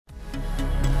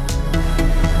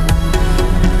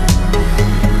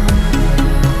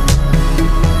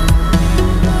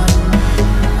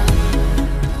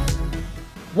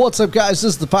What's up, guys?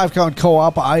 This is the 5 Count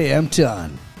Co-op. I am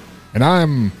Ton. And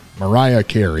I'm Mariah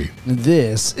Carey. And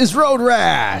this is Road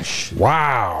Rash.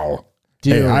 Wow.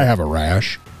 Dude. Hey, I have a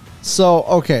rash. So,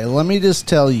 okay, let me just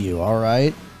tell you, all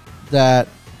right, that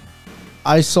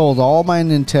I sold all my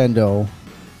Nintendo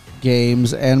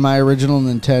games and my original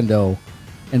Nintendo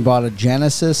and bought a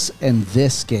Genesis and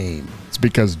this game. It's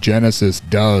because Genesis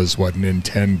does what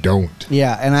Nintendo don't.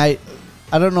 Yeah, and I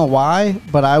don't know why,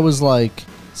 but I was like,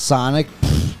 Sonic,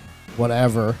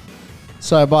 whatever.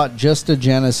 So I bought just a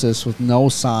Genesis with no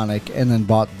Sonic and then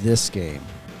bought this game.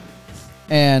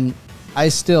 And I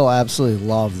still absolutely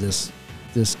love this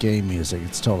game music.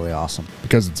 It's totally awesome.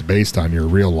 Because it's based on your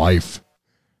real life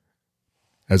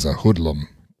as a hoodlum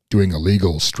doing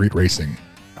illegal street racing.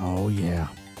 Oh, yeah.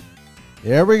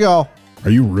 There we go. Are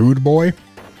you rude, boy?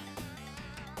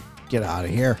 Get out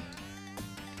of here.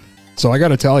 So I got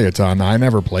to tell you, Ton, I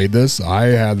never played this. I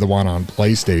had the one on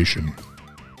PlayStation.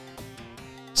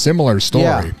 Similar story.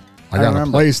 Yeah, I got a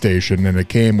PlayStation and it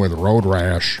came with Road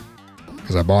Rash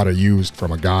because I bought it used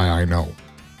from a guy I know.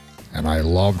 And I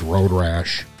loved Road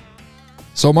Rash.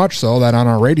 So much so that on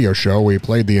our radio show, we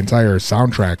played the entire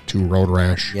soundtrack to Road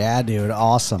Rash. Yeah, dude.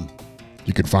 Awesome.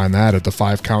 You can find that at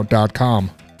the5count.com.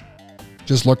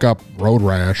 Just look up Road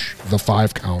Rash, the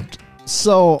 5 Count.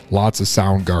 So lots of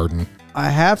Soundgarden. I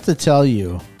have to tell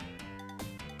you,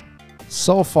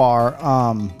 so far,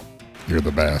 you're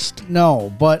the best.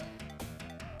 No, but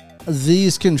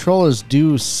these controllers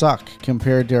do suck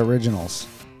compared to originals.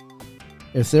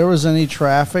 If there was any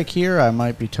traffic here, I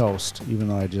might be toast, even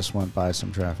though I just went by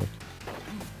some traffic.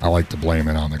 I like to blame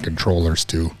it on the controllers,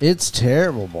 too. It's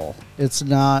terrible. It's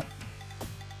not...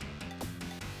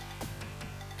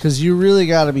 Because you really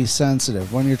got to be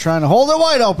sensitive when you're trying to hold it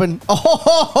wide open.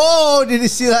 Oh, did you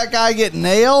see that guy get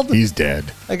nailed? He's dead.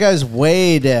 That guy's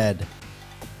way dead.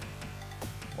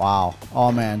 Wow.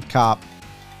 Oh, man. Cop.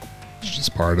 It's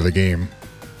just part of the game.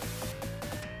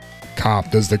 Cop.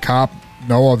 Does the cop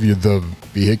know of you the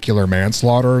vehicular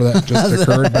manslaughter that just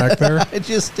occurred back there? I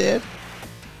just did.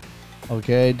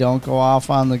 Okay, don't go off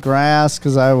on the grass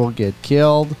because I will get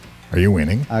killed. Are you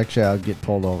winning? Actually, I'll get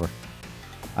pulled over.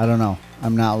 I don't know.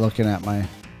 I'm not looking at my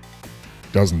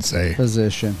doesn't say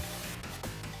position.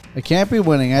 I can't be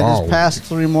winning. I just passed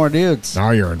 3 more dudes.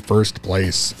 Now you're in first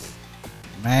place.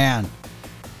 Man.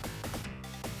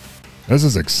 This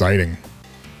is exciting.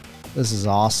 This is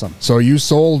awesome. So you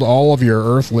sold all of your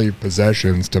earthly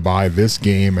possessions to buy this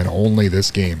game and only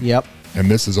this game. Yep. And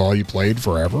this is all you played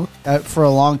forever? For a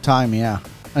long time, yeah.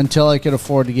 Until I could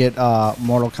afford to get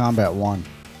Mortal Kombat 1.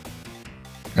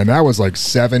 And that was like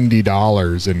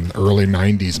 $70 in early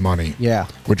 90s money. Yeah.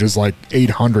 Which is like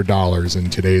 $800 in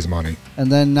today's money.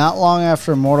 And then not long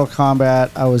after Mortal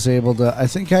Kombat, I was able to, I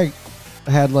think I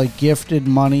had like gifted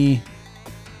money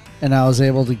and I was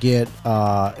able to get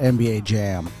NBA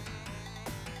Jam.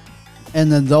 And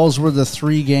then those were the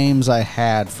 3 games I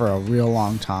had for a real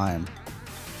long time.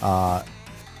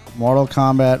 Mortal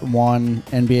Kombat 1,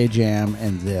 NBA Jam,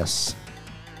 and this.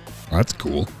 That's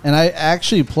cool. And I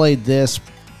actually played this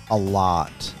a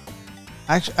lot.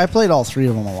 Actually, I played all 3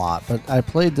 of them a lot, but I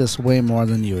played this way more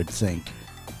than you would think.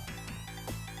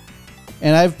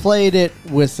 And I've played it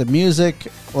with the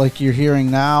music like you're hearing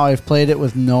now. I've played it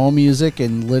with no music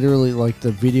and literally like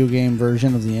the video game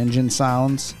version of the engine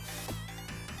sounds.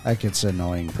 That gets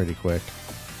annoying pretty quick.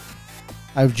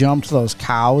 I've jumped those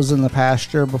cows in the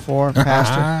pasture before.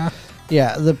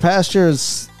 Yeah, the pasture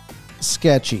is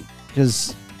sketchy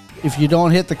because if you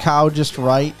don't hit the cow just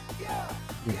right,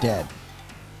 you're dead.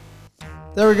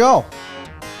 There we go.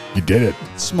 You did it.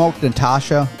 Smoked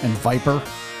Natasha and Viper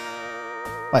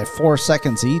by 4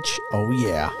 seconds each. Oh,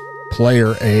 yeah.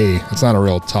 Player A. It's not a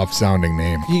real tough sounding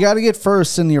name. You got to get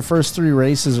first in your first 3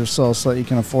 races or so that you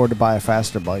can afford to buy a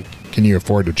faster bike. Can you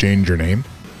afford to change your name?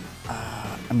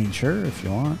 I mean, sure, if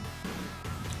you want.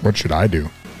 What should I do?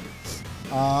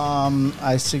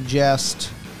 I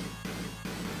suggest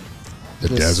the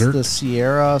desert? The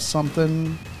Sierra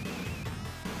something.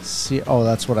 Oh,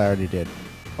 that's what I already did.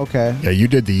 Okay. Yeah, you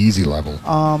did the easy level.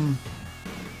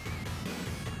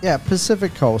 Yeah,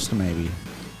 Pacific Coast maybe.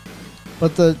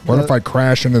 But what if I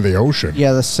crash into the ocean?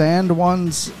 Yeah, the sand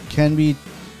ones can be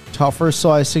tougher, so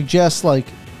I suggest like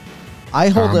I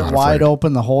hold it wide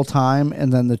open the whole time,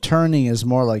 and then the turning is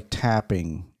more like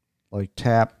tapping. Like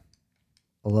tap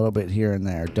a little bit here and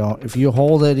there. If you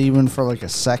hold it even for like a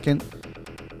second,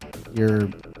 you're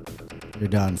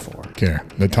done for. Okay.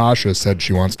 Natasha said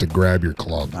she wants to grab your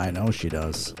club. I know she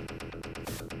does.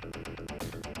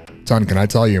 Son, can I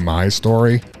tell you my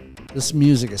story? This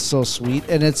music is so sweet,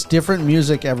 and it's different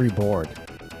music every board.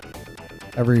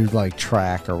 Every like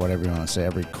track or whatever you want to say,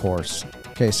 every course.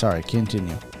 Okay, sorry.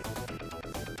 Continue.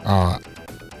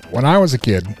 When I was a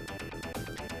kid,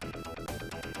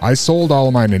 I sold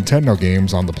all my Nintendo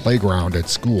games on the playground at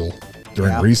school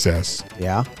during recess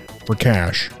Yeah. for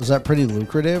cash. Was that pretty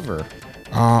lucrative, or?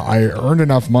 I earned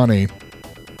enough money.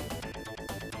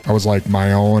 I was like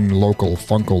my own local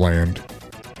Funkoland.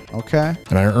 Okay.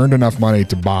 And I earned enough money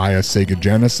to buy a Sega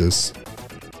Genesis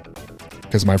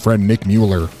because my friend Nick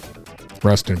Mueller,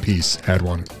 rest in peace, had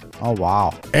one. Oh,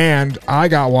 wow. And I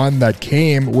got one that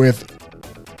came with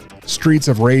Streets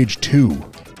of Rage 2.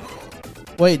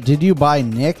 Wait, did you buy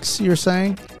Nick's, you're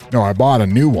saying? No, I bought a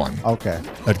new one Okay.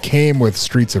 that came with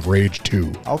Streets of Rage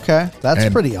 2. Okay. That's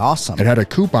And pretty awesome. It had a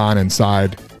coupon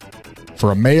inside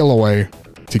for a mail away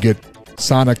to get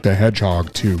Sonic the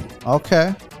Hedgehog 2.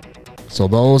 Okay. So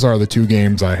those are the two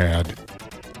games I had.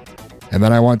 And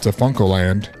then I went to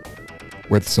Funkoland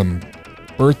with some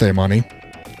birthday money,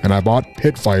 and I bought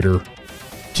Pit Fighter.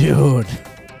 Dude.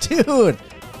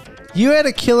 You had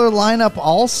a killer lineup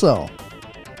also.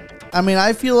 I mean,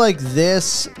 I feel like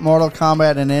this Mortal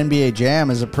Kombat and NBA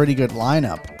Jam is a pretty good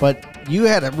lineup, but you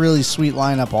had a really sweet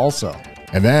lineup also.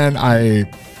 And then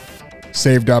I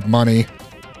saved up money,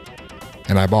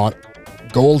 and I bought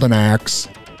Golden Axe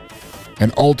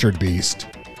and Altered Beast.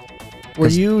 Were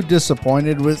you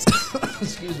disappointed with,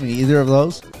 excuse me, either of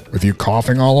those? With you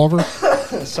coughing all over?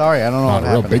 Sorry, I don't know Not what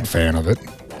a real happened big fan of it.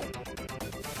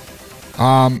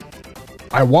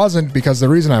 I wasn't, because the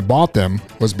reason I bought them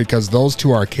was because those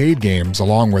two arcade games,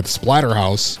 along with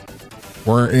Splatterhouse,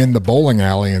 were in the bowling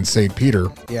alley in St. Peter.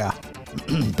 Yeah.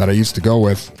 That I used to go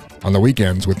with on the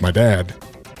weekends with my dad,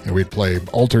 and we'd play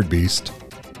Altered Beast,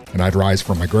 and I'd rise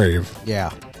from my grave.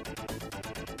 Yeah.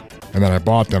 And then I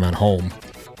bought them at home,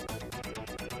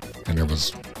 and it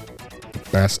was the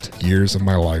best years of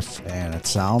my life. Man, it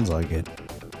sounds like it.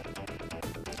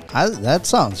 That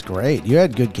sounds great. You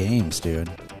had good games, dude.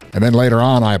 And then later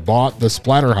on, I bought the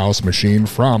Splatterhouse machine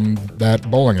from that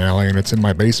bowling alley, and it's in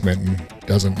my basement and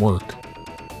doesn't work.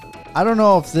 I don't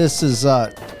know if this is,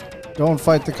 don't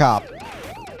fight the cop.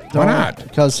 Why not?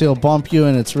 Because he'll bump you,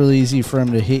 and it's really easy for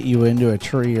him to hit you into a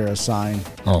tree or a sign.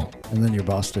 Oh. And then you're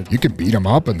busted. You can beat him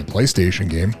up in the PlayStation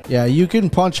game. Yeah, you can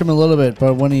punch him a little bit,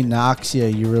 but when he knocks you,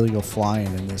 you really go flying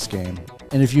in this game.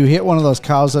 And if you hit one of those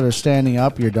cows that are standing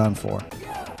up, you're done for.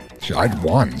 I'd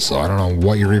won, so I don't know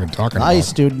what you're even talking about.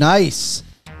 Nice, dude. Nice.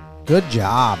 Good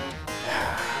job.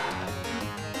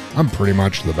 I'm pretty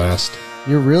much the best.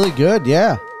 You're really good,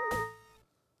 yeah.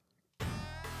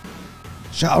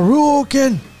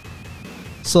 Sharukin.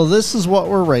 So this is what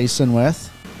we're racing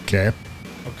with. Okay.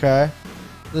 Okay.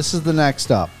 This is the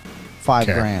next up. $5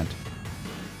 grand.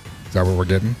 Is that what we're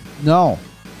getting? No,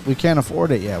 we can't afford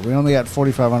it yet. We only got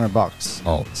 $4,500.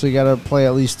 Oh. So you got to play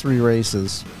at least 3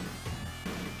 races.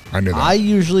 I knew that. I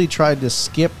usually tried to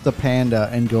skip the Panda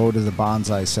and go to the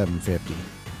Bonsai 750.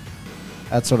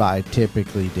 That's what I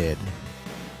typically did.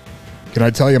 Can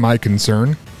I tell you my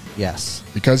concern? Yes.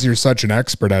 Because you're such an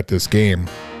expert at this game,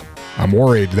 I'm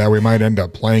worried that we might end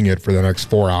up playing it for the next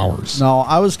 4 hours. No,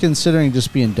 I was considering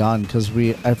just being done because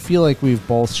I feel like we've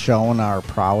both shown our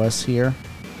prowess here.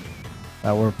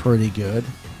 That we're pretty good.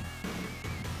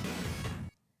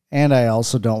 And I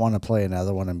also don't want to play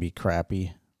another one and be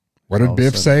crappy. What did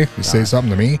Biff say? You say something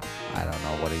to me? I don't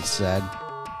know what he said.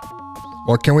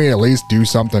 Well, can we at least do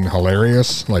something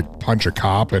hilarious, like punch a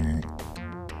cop and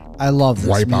I love this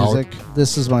wipe music. out?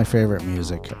 This is my favorite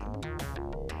music.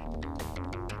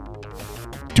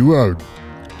 Do a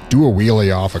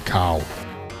wheelie off a cow.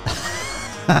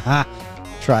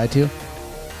 Try to.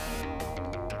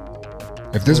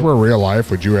 If this were real life,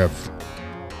 would you have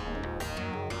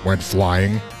went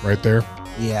flying right there?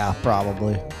 Yeah,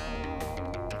 probably.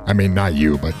 I mean, not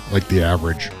you, but like the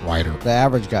average rider. The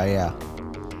average guy, yeah.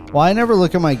 Well, I never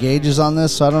look at my gauges on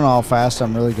this, so I don't know how fast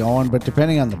I'm really going, but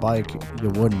depending on the bike, you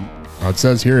wouldn't. It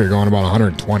says here you're going about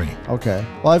 120. Okay.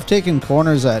 Well, I've taken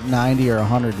corners at 90 or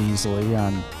 100 easily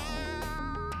on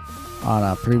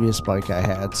a previous bike I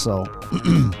had, so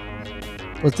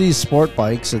with these sport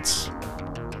bikes, it's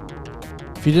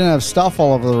if you didn't have stuff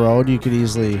all over the road, you could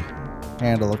easily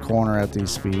handle a corner at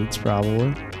these speeds,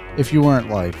 probably. If you weren't,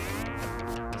 like,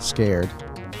 scared.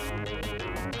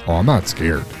 Oh, I'm not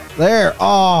scared. There.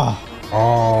 Oh.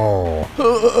 Oh.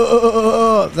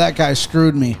 That guy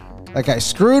screwed me. That guy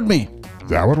screwed me. Is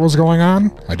that what was going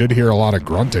on? I did hear a lot of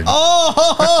grunting.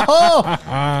 Oh.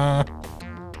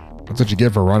 That's what you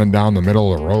get for running down the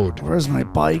middle of the road. Where's my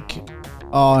bike?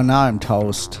 Oh, now I'm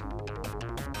toast.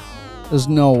 There's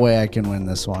no way I can win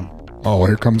this one. Oh,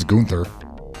 here comes Gunther.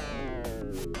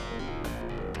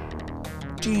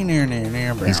 He's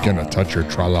He's gonna touch your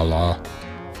tra-la-la.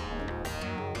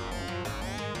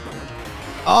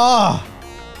 Oh,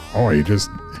 Oh, he just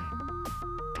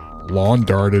lawn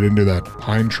darted into that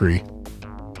pine tree.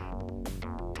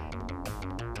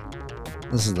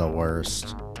 this is the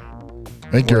worst.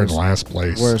 I think you're in last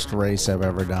place. Worst race I've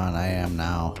ever done. I am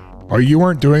now. Oh, you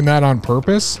weren't doing that on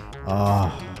purpose? Oh,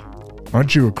 Why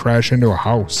don't you crash into a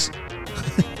house?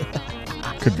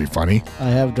 Could be funny. I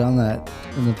have done that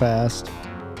in the past.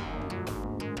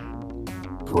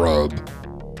 Grub.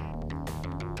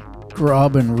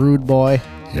 Grub and Rude Boy.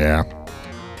 Yeah.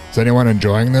 Is anyone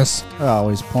enjoying this? They're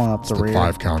always pulling up the The rear.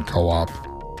 5-count co-op.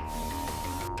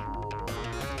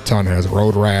 Ton has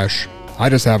Road Rash. I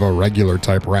just have a regular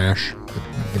type rash.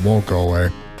 It won't go away.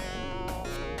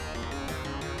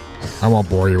 I won't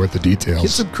bore you with the Get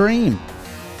details. some cream.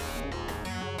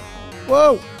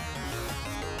 Whoa.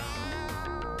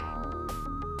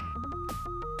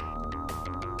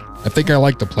 I think I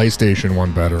like the PlayStation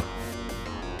one better.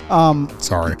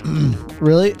 Sorry.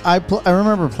 Really? I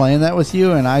remember playing that with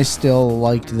you, and I still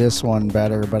liked this one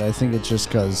better, but I think it's just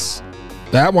because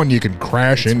That one you can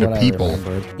crash into people.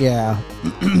 Yeah.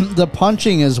 The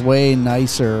punching is way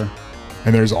nicer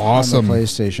And there's awesome on the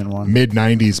PlayStation one.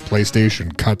 mid-90s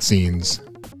PlayStation cutscenes.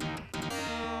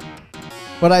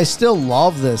 But I still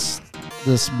love this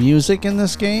music in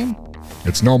this game.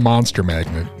 It's no Monster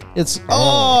Magnet. It's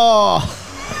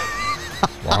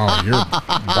Wow, your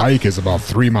bike is about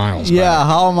 3 miles yeah, back.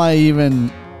 how am I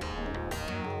even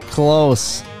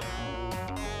close?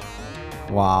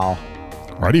 Wow.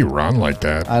 Why do you run like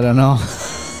that? I don't know.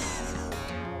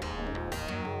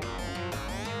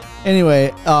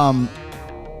 Anyway,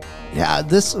 yeah,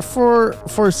 this for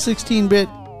 16-bit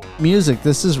music,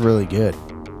 this is really good.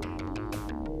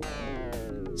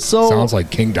 So Sounds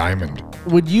like King Diamond.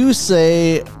 would you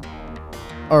say,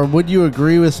 or would you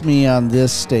agree with me on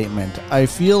this statement? I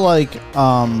feel like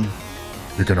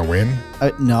You're going to win?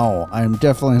 no, I'm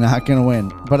definitely not going to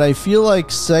win. But I feel like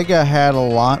Sega had a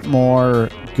lot more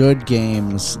good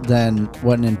games than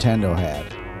what Nintendo had.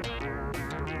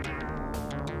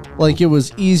 Like, it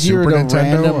was easier Super to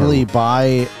Nintendo, randomly or-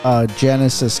 buy a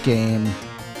Genesis game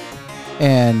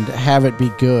and have it be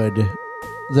good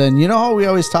than, you know how we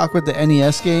always talk with the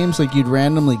NES games? Like, you'd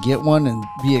randomly get one and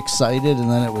be excited, and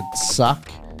then it would suck.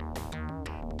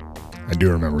 I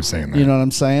do remember saying that. You know what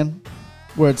I'm saying?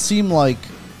 Where it seemed like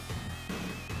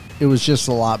it was just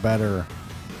a lot better.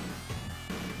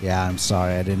 Yeah, I'm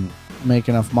sorry. I didn't make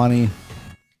enough money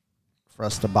for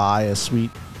us to buy a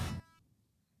sweet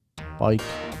bike.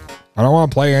 I don't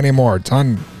want to play anymore.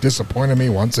 Ton disappointed me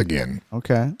once again.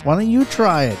 Okay. Why don't you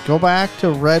try it? Go back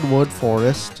to Redwood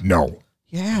Forest. No.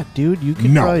 Yeah, dude, you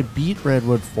can No. probably beat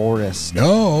Redwood Forest.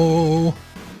 No.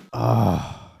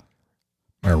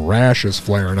 My rash is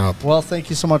flaring up. Well, thank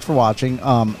you so much for watching.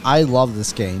 I love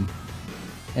this game,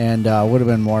 and would have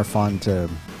been more fun to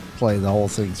play the whole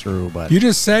thing through. But You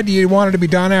just said you wanted to be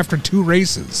done after 2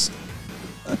 races.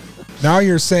 Now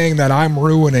you're saying that I'm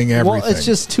ruining everything. well, it's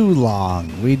just too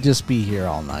long. We'd just be here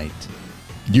all night.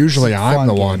 Usually it's a I'm fun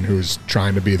the game. one who's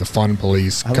trying to be the fun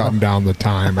police, love- cutting down the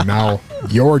time, and now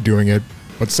you're doing it,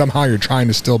 but somehow you're trying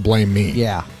to still blame me.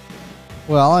 Yeah.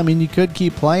 Well, I mean, you could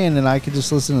keep playing, and I could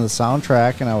just listen to the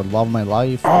soundtrack, and I would love my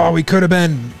life. Oh, we could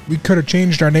have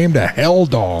changed our name to Hell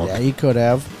Dog. Yeah, you could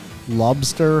have.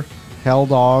 Lobster,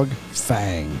 Helldog,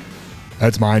 Fang.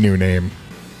 That's my new name.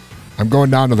 I'm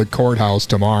going down to the courthouse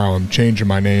tomorrow and changing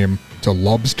my name to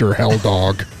Lobster Hell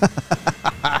Dog.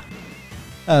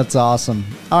 That's awesome.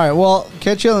 All right, well,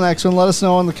 catch you on the next one. Let us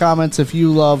know in the comments if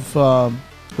you love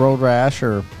Road Rash,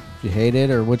 or if you hate it,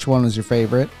 or which one was your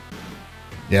favorite.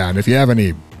 Yeah, and if you have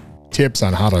any tips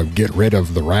on how to get rid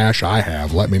of the rash I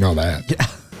have, let me know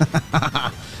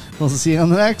that. We'll see you on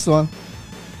the next one.